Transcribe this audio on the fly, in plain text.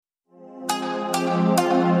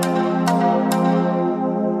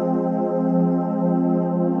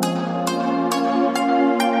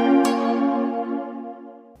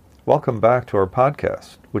Welcome back to our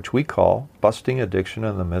podcast, which we call Busting Addiction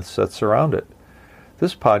and the Myths That Surround It.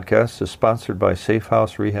 This podcast is sponsored by Safe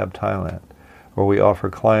House Rehab Thailand, where we offer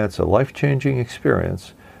clients a life-changing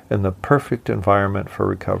experience in the perfect environment for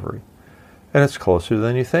recovery. And it's closer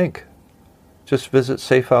than you think. Just visit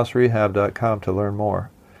safehouserehab.com to learn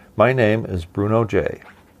more. My name is Bruno J.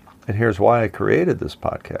 And here's why I created this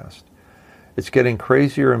podcast. It's getting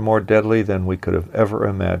crazier and more deadly than we could have ever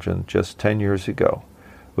imagined just 10 years ago,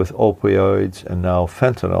 with opioids and now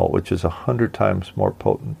fentanyl, which is 100 times more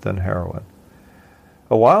potent than heroin.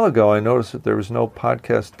 A while ago, I noticed that there was no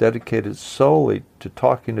podcast dedicated solely to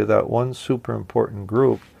talking to that one super important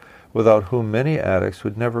group without whom many addicts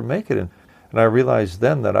would never make it. And I realized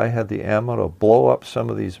then that I had the ammo to blow up some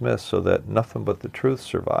of these myths so that nothing but the truth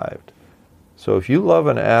survived. So if you love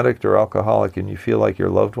an addict or alcoholic and you feel like your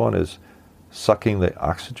loved one is sucking the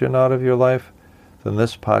oxygen out of your life, then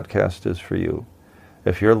this podcast is for you.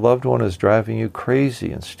 If your loved one is driving you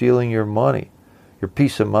crazy and stealing your money, your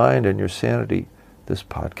peace of mind and your sanity, this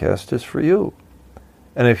podcast is for you.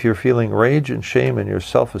 And if you're feeling rage and shame and your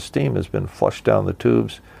self-esteem has been flushed down the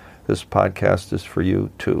tubes, this podcast is for you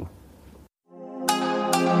too.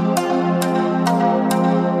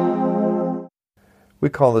 We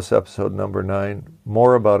call this episode number 9,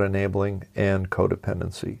 More About Enabling and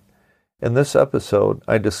Codependency. In this episode,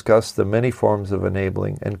 I discuss the many forms of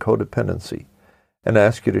enabling and codependency, and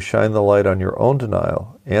ask you to shine the light on your own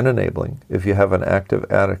denial and enabling if you have an active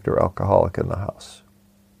addict or alcoholic in the house.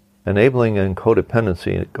 Enabling and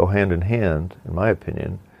codependency go hand in hand, in my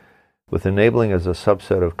opinion, with enabling as a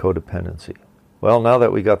subset of codependency. Well, now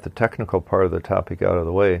that we got the technical part of the topic out of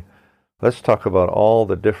the way, let's talk about all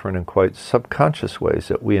the different and quite subconscious ways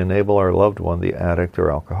that we enable our loved one, the addict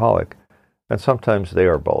or alcoholic, and sometimes they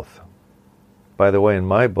are both. By the way, in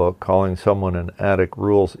my book, Calling Someone an Addict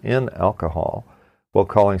rules in alcohol, while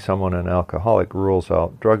calling someone an alcoholic rules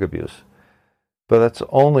out drug abuse. But that's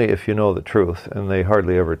only if you know the truth, and they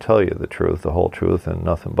hardly ever tell you the truth, the whole truth, and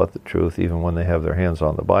nothing but the truth, even when they have their hands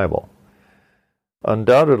on the Bible.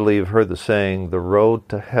 Undoubtedly, you've heard the saying, the road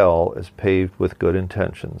to hell is paved with good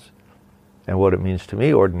intentions. And what it means to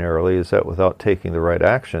me ordinarily is that without taking the right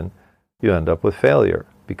action, you end up with failure,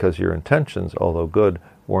 because your intentions, although good,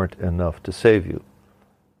 weren't enough to save you.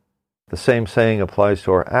 The same saying applies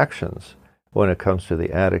to our actions when it comes to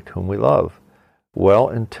the addict whom we love.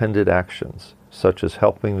 Well-intended actions, such as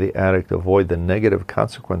helping the addict avoid the negative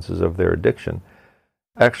consequences of their addiction,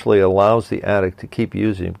 actually allows the addict to keep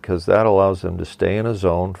using because that allows them to stay in a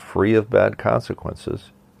zone free of bad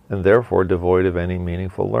consequences and therefore devoid of any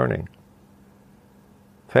meaningful learning.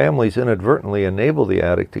 Families inadvertently enable the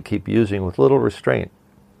addict to keep using with little restraint,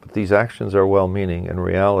 but these actions are well-meaning, in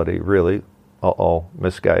reality really,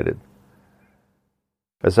 misguided.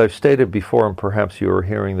 As I've stated before, and perhaps you are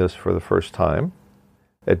hearing this for the first time,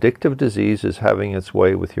 addictive disease is having its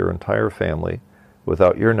way with your entire family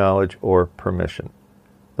without your knowledge or permission.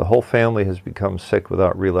 The whole family has become sick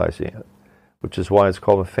without realizing it, which is why it's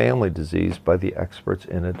called a family disease by the experts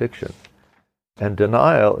in addiction. And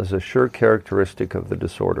denial is a sure characteristic of the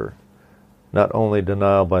disorder. Not only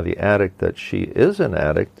denial by the addict that she is an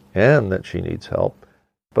addict and that she needs help,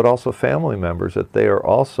 but also family members that they are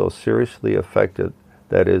also seriously affected.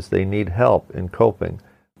 That is, they need help in coping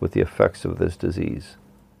with the effects of this disease.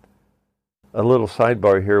 A little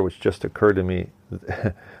sidebar here which just occurred to me.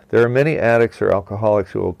 There are many addicts or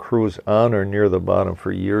alcoholics who will cruise on or near the bottom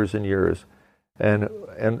for years and years. And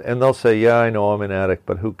they'll say, yeah, I know I'm an addict,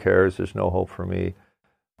 but who cares? There's no hope for me.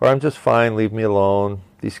 Or I'm just fine, leave me alone.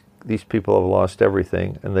 These people have lost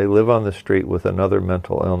everything, and they live on the street with another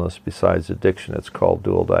mental illness besides addiction. It's called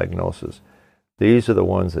dual diagnosis. These are the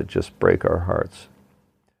ones that just break our hearts.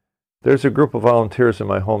 There's a group of volunteers in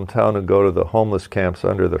my hometown who go to the homeless camps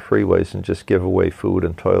under the freeways and just give away food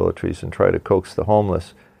and toiletries and try to coax the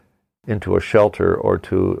homeless into a shelter or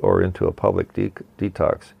into a public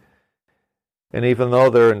detox. And even though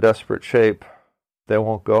they're in desperate shape, they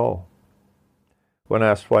won't go. When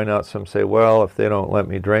asked why not, some say, well, if they don't let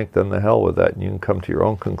me drink, then the hell with that, and you can come to your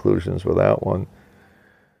own conclusions with that one.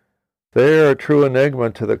 They are a true enigma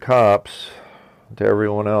to the cops, to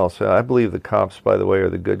everyone else. I believe the cops, by the way, are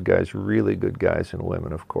the good guys, really good guys and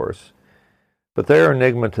women, of course. But they are an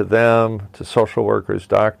enigma to them, to social workers,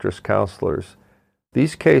 doctors, counselors.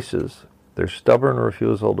 These cases, their stubborn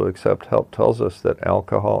refusal to accept help tells us that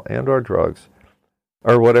alcohol and or drugs,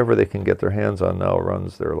 or whatever they can get their hands on now,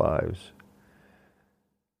 runs their lives.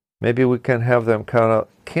 Maybe we can't have them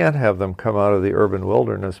come out of the urban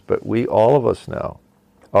wilderness, but we, all of us now,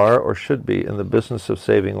 are or should be in the business of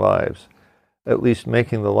saving lives, at least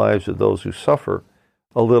making the lives of those who suffer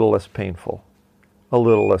a little less painful. a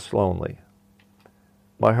little less lonely.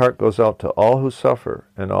 My heart goes out to all who suffer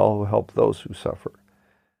and all who help those who suffer.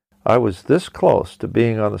 I was this close to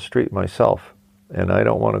being on the street myself, and I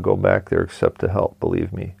don't want to go back there except to help,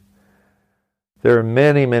 believe me. There are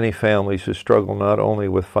many, many families who struggle not only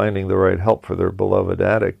with finding the right help for their beloved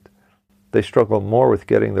addict, they struggle more with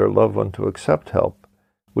getting their loved one to accept help,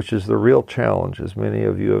 which is the real challenge, as many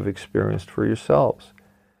of you have experienced for yourselves.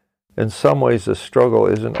 In some ways, the struggle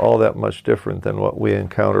isn't all that much different than what we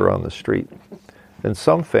encounter on the street. In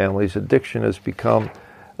some families, addiction has become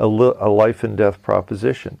a life and death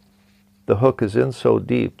proposition. The hook is in so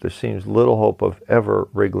deep, there seems little hope of ever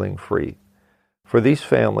wriggling free. For these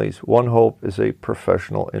families, one hope is a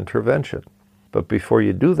professional intervention. But before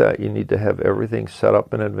you do that, you need to have everything set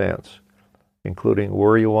up in advance, including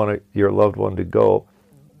where you want your loved one to go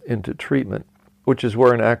into treatment, which is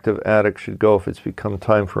where an active addict should go if it's become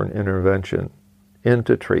time for an intervention,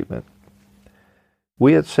 into treatment.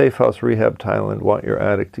 We at Safe House Rehab Thailand want your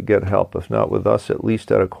addict to get help, if not with us, at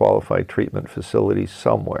least at a qualified treatment facility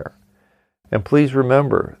somewhere. And please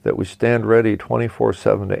remember that we stand ready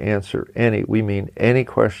 24/7 to answer any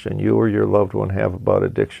question you or your loved one have about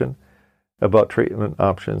addiction, about treatment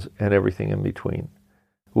options, and everything in between.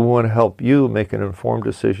 We want to help you make an informed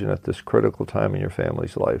decision at this critical time in your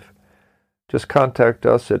family's life. Just contact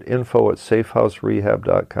us at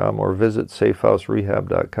info@safehouserehab.com or visit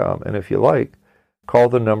safehouserehab.com. And if you like, call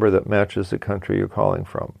the number that matches the country you're calling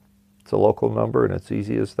from. It's a local number and it's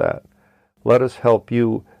easy as that. Let us help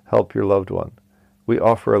you help your loved one. We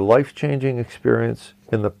offer a life-changing experience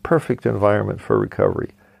in the perfect environment for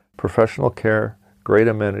recovery. Professional care, great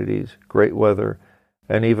amenities, great weather,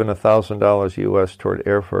 and even $1,000 US toward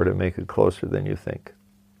airfare to make it closer than you think.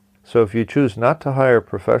 So if you choose not to hire a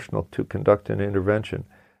professional to conduct an intervention,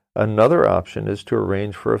 another option is to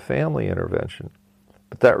arrange for a family intervention.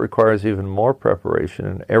 But that requires even more preparation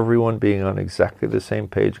and everyone being on exactly the same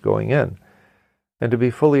page going in. And to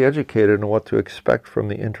be fully educated on what to expect from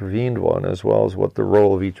the intervened one, as well as what the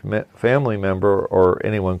role of each family member or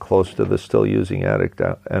anyone close to the still using addict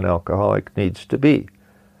and alcoholic needs to be.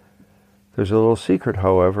 There's a little secret,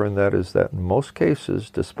 however, and that is that in most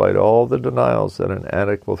cases, despite all the denials that an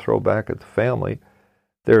addict will throw back at the family,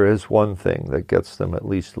 there is one thing that gets them at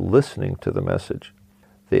least listening to the message.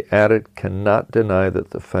 The addict cannot deny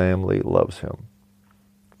that the family loves him.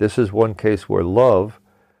 This is one case where love,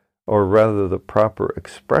 or rather the proper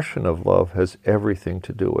expression of love, has everything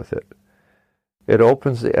to do with it. It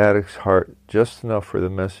opens the addict's heart just enough for the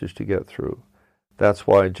message to get through. That's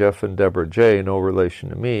why Jeff and Deborah J., no relation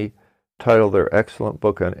to me, titled their excellent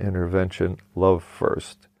book on intervention, Love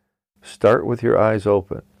First. Start with your eyes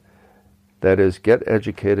open. That is, get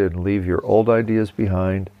educated and leave your old ideas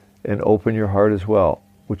behind and open your heart as well,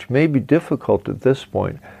 which may be difficult at this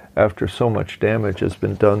point after so much damage has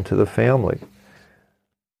been done to the family.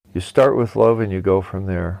 You start with love and you go from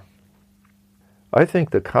there. I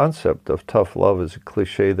think the concept of tough love is a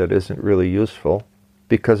cliche that isn't really useful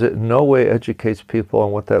because it in no way educates people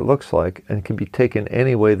on what that looks like and can be taken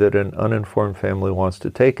any way that an uninformed family wants to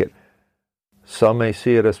take it. Some may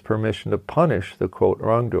see it as permission to punish the, quote,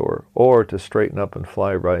 wrongdoer or to straighten up and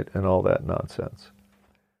fly right and all that nonsense.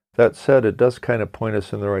 That said, it does kind of point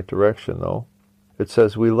us in the right direction, though. It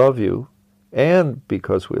says, we love you, and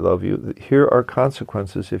because we love you, here are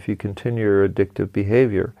consequences if you continue your addictive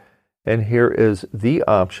behavior, and here is the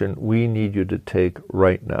option we need you to take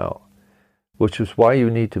right now, which is why you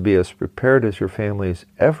need to be as prepared as your family has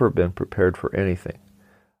ever been prepared for anything.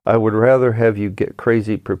 I would rather have you get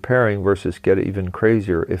crazy preparing versus get even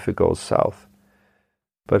crazier if it goes south.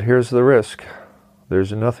 But here's the risk.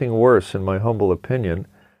 There's nothing worse, in my humble opinion,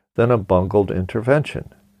 than a bungled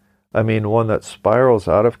intervention. I mean, one that spirals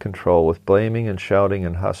out of control with blaming and shouting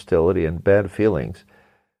and hostility and bad feelings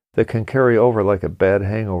that can carry over like a bad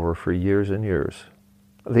hangover for years and years.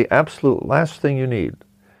 The absolute last thing you need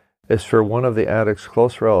is for one of the addict's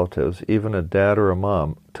close relatives, even a dad or a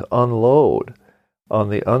mom, to unload on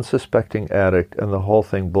the unsuspecting addict and the whole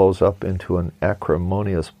thing blows up into an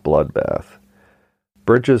acrimonious bloodbath.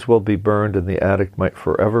 Bridges will be burned and the addict might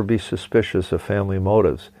forever be suspicious of family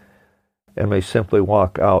motives and may simply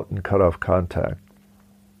walk out and cut off contact.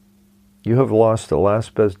 You have lost the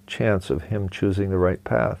last best chance of him choosing the right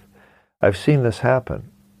path. I've seen this happen.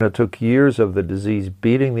 It took years of the disease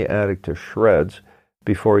beating the addict to shreds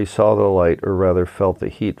before he saw the light, or rather felt the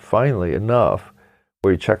heat finally enough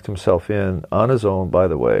where he checked himself in on his own, by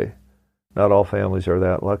the way. Not all families are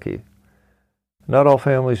that lucky. Not all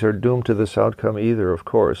families are doomed to this outcome either, of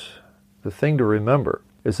course. The thing to remember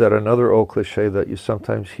is that another old cliche that you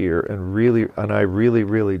sometimes hear, and I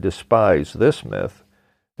really despise this myth,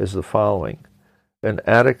 is the following. An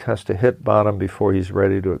addict has to hit bottom before he's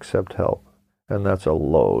ready to accept help, and that's a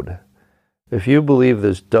load. If you believe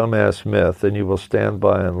this dumbass myth, then you will stand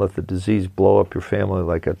by and let the disease blow up your family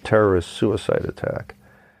like a terrorist suicide attack.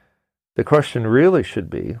 The question really should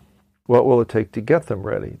be, what will it take to get them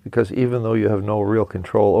ready? Because even though you have no real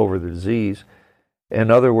control over the disease,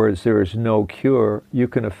 in other words, there is no cure, you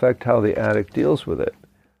can affect how the addict deals with it.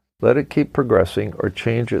 Let it keep progressing or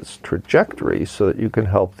change its trajectory so that you can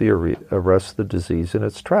help arrest the disease in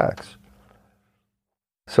its tracks.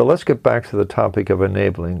 So let's get back to the topic of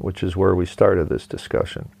enabling, which is where we started this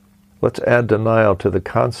discussion. Let's add denial to the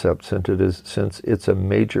concept since it's a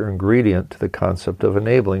major ingredient to the concept of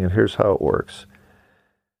enabling, and here's how it works.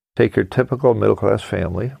 Take your typical middle-class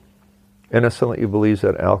family, innocently believes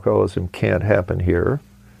that alcoholism can't happen here.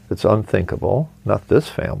 It's unthinkable, not this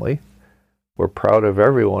family. We're proud of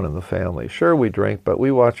everyone in the family. Sure, we drink, but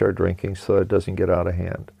we watch our drinking so it doesn't get out of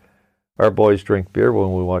hand. Our boys drink beer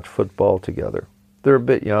when we watch football together. They're a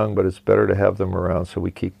bit young, but it's better to have them around so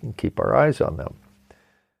we keep our eyes on them.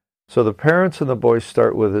 So the parents and the boys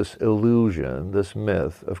start with this illusion, this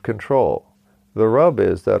myth of control. The rub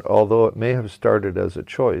is that although it may have started as a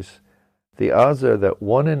choice, the odds are that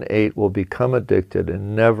 1 in 8 will become addicted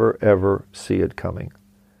and never, ever see it coming.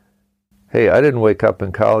 Hey, I didn't wake up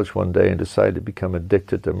in college one day and decide to become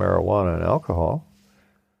addicted to marijuana and alcohol.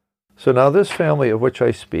 So now this family of which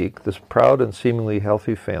I speak, this proud and seemingly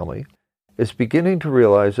healthy family, is beginning to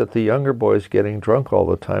realize that the younger boy is getting drunk all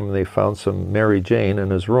the time and they found some Mary Jane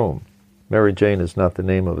in his room. Mary Jane is not the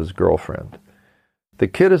name of his girlfriend. The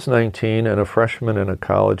kid is 19 and a freshman in a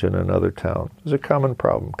college in another town. It's a common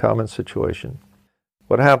problem, common situation.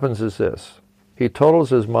 What happens is this. He totals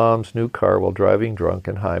his mom's new car while driving drunk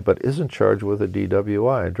and high, but isn't charged with a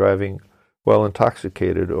DWI, driving while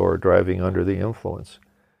intoxicated or driving under the influence.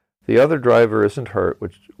 The other driver isn't hurt,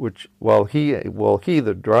 while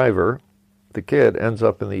the driver, the kid, ends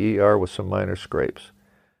up in the ER with some minor scrapes.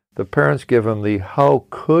 The parents give him the "how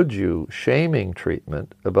could you" shaming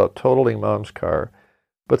treatment about totaling mom's car,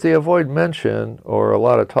 but they avoid mention or a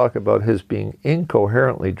lot of talk about his being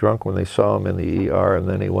incoherently drunk when they saw him in the ER and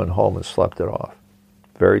then he went home and slept it off.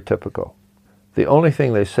 Very typical. The only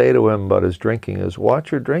thing they say to him about his drinking is,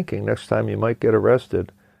 "Watch your drinking, next time you might get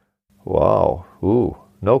arrested." Wow,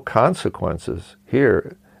 no consequences.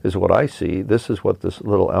 Here is what I see. This is what this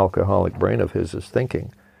little alcoholic brain of his is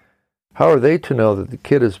thinking. How are they to know that the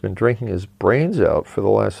kid has been drinking his brains out for the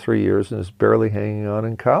last 3 years and is barely hanging on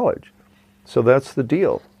in college? So that's the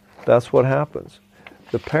deal. That's what happens.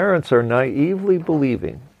 The parents are naively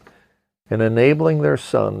believing and enabling their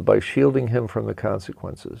son by shielding him from the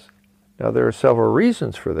consequences. Now, there are several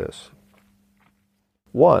reasons for this.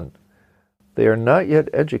 1, they are not yet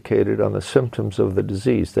educated on the symptoms of the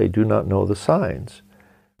disease. They do not know the signs.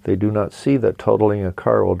 They do not see that totaling a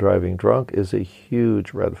car while driving drunk is a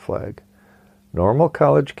huge red flag. Normal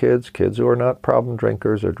college kids who are not problem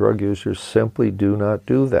drinkers or drug users, simply do not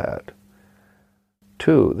do that.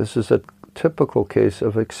 2, this is a typical case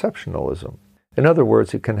of exceptionalism. In other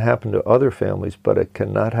words, it can happen to other families, but it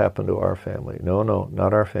cannot happen to our family. No,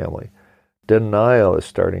 not our family. Denial is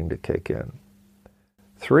starting to kick in.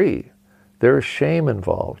 3, there is shame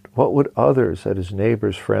involved. What would others, that his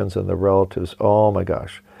neighbors, friends, and the relatives, oh my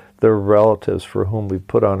gosh, the relatives for whom we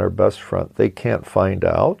put on our best front, they can't find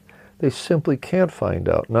out. They simply can't find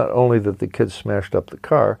out. Not only that the kids smashed up the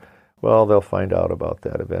car, well, they'll find out about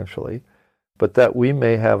that eventually, but that we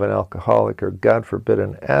may have an alcoholic or, God forbid,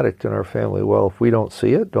 an addict in our family. Well, if we don't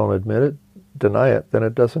see it, don't admit it, deny it, then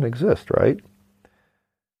it doesn't exist, right?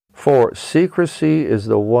 4, secrecy is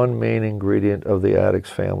the one main ingredient of the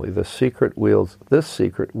addict's family. This secret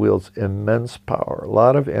wields immense power, a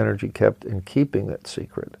lot of energy kept in keeping that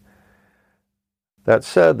secret. That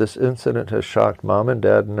said, this incident has shocked mom and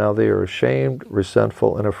dad, and now they are ashamed,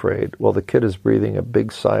 resentful, and afraid, while the kid is breathing a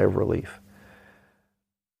big sigh of relief.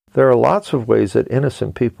 There are lots of ways that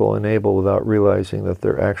innocent people enable without realizing that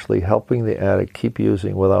they're actually helping the addict keep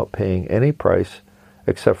using without paying any price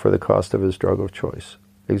except for the cost of his drug of choice.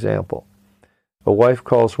 Example, a wife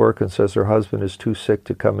calls work and says her husband is too sick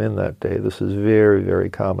to come in that day. This is very, very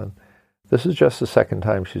common. This is just the second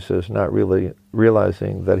time she says, not really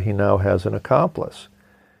realizing that he now has an accomplice.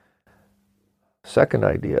 Second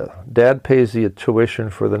idea, dad pays the tuition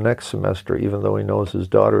for the next semester even though he knows his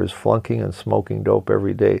daughter is flunking and smoking dope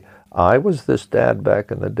every day. I was this dad back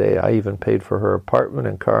in the day. I even paid for her apartment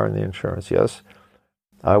and car and the insurance. Yes,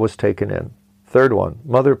 I was taken in. Third one,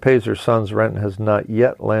 mother pays her son's rent and has not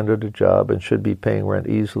yet landed a job and should be paying rent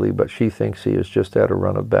easily, but she thinks he has just had a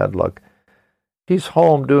run of bad luck. He's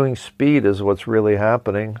home doing speed is what's really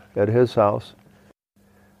happening at his house.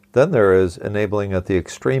 Then there is enabling at the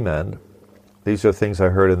extreme end. These are things I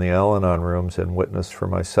heard in the Al-Anon rooms and witnessed for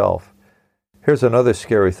myself. Here's another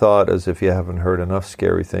scary thought, as if you haven't heard enough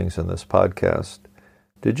scary things in this podcast.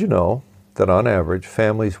 Did you know that on average,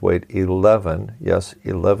 families wait 11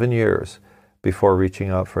 years before reaching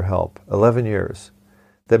out for help? 11 years.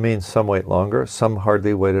 That means some wait longer, some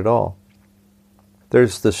hardly wait at all.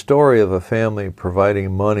 There's the story of a family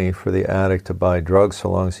providing money for the addict to buy drugs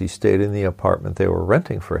so long as he stayed in the apartment they were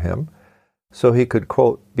renting for him, so he could,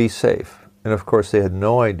 quote, be safe. And of course they had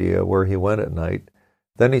no idea where he went at night.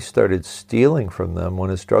 Then he started stealing from them when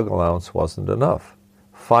his drug allowance wasn't enough.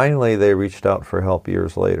 Finally, they reached out for help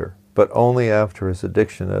years later, but only after his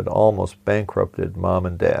addiction had almost bankrupted mom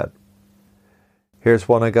and dad. Here's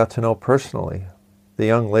one I got to know personally. The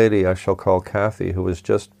young lady I shall call Kathy, who was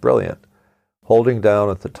just brilliant, holding down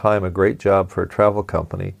at the time a great job for a travel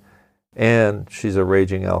company, and she's a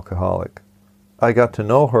raging alcoholic. I got to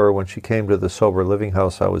know her when she came to the sober living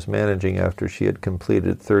house I was managing after she had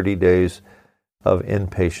completed 30 days of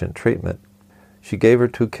inpatient treatment. She gave her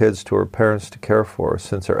 2 kids to her parents to care for,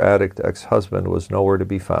 since her addict ex-husband was nowhere to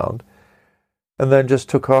be found, and then just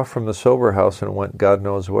took off from the sober house and went God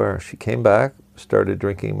knows where. She came back, started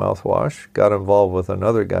drinking mouthwash, got involved with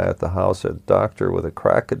another guy at the house, a doctor with a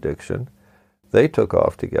crack addiction. They took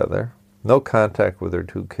off together, no contact with her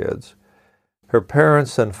 2 kids. Her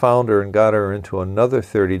parents then found her and got her into another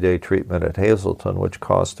 30-day treatment at Hazelton, which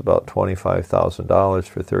cost about $25,000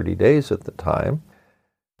 for 30 days at the time.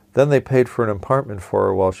 Then they paid for an apartment for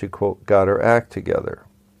her while she, quote, got her act together.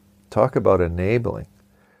 Talk about enabling.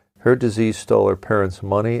 Her disease stole her parents'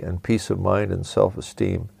 money and peace of mind and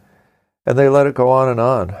self-esteem, and they let it go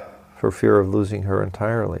on for fear of losing her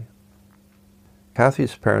entirely.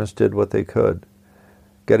 Kathy's parents did what they could.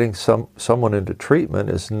 Getting someone into treatment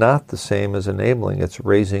is not the same as enabling. It's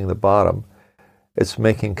raising the bottom. It's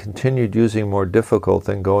making continued using more difficult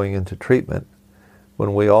than going into treatment.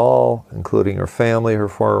 When we all, including her family, her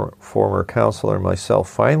former counselor, and myself,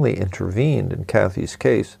 finally intervened in Kathy's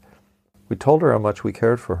case, we told her how much we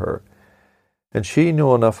cared for her. And she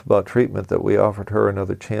knew enough about treatment that we offered her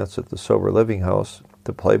another chance at the sober living house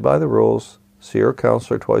to play by the rules, see her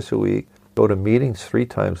counselor twice a week, go to meetings 3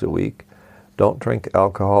 times a week, don't drink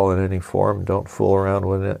alcohol in any form, don't fool around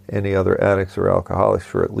with any other addicts or alcoholics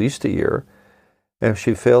for at least a year. And if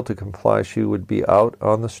she failed to comply, she would be out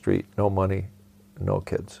on the street, no money, no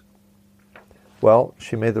kids. Well,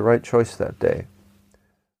 she made the right choice that day.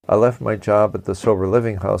 I left my job at the sober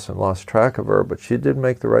living house and lost track of her, but she did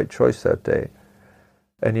make the right choice that day.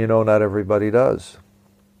 And you know, not everybody does.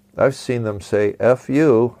 I've seen them say, F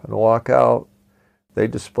you, and walk out. They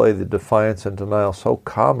display the defiance and denial so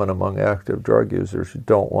common among active drug users who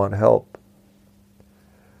don't want help.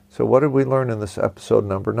 So what did we learn in this episode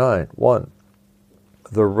number 9? 1.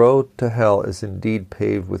 The road to hell is indeed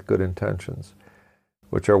paved with good intentions,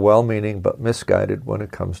 which are well-meaning but misguided when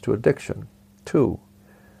it comes to addiction. 2.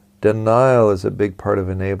 Denial is a big part of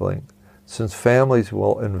enabling, since families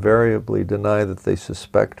will invariably deny that they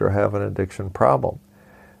suspect or have an addiction problem.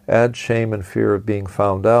 Add shame and fear of being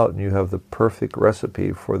found out, and you have the perfect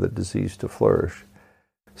recipe for the disease to flourish.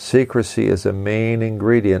 Secrecy is a main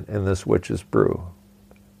ingredient in this witch's brew.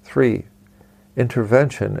 3.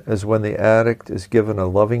 Intervention is when the addict is given a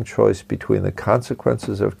loving choice between the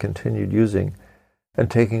consequences of continued using and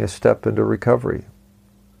taking a step into recovery.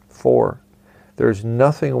 4. There is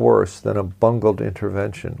nothing worse than a bungled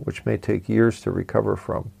intervention, which may take years to recover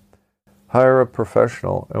from. Hire a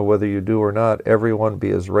professional, and whether you do or not, everyone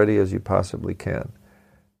be as ready as you possibly can.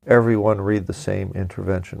 Everyone read the same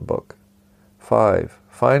intervention book. 5.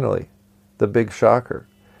 Finally, the big shocker.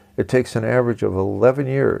 It takes an average of 11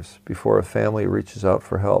 years before a family reaches out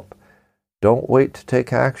for help. Don't wait to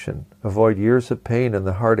take action. Avoid years of pain and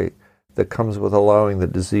the heartache that comes with allowing the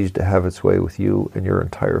disease to have its way with you and your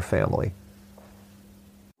entire family.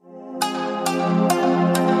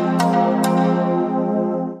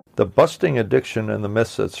 The Busting Addiction and the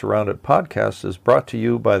Myths That Surround It podcast is brought to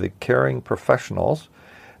you by the caring professionals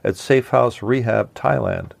at Safe House Rehab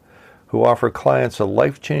Thailand, who offer clients a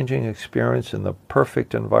life-changing experience in the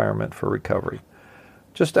perfect environment for recovery.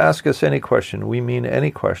 Just ask us any question, we mean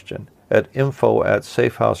any question, at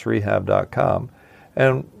info@safehouserehab.com,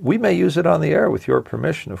 and we may use it on the air with your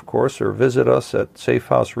permission, of course, or visit us at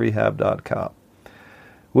safehouserehab.com.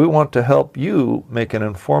 We want to help you make an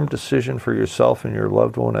informed decision for yourself and your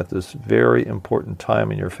loved one at this very important time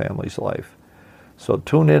in your family's life. So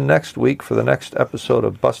tune in next week for the next episode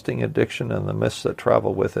of Busting Addiction and the Myths That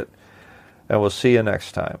Travel with It. And we'll see you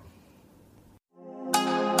next time.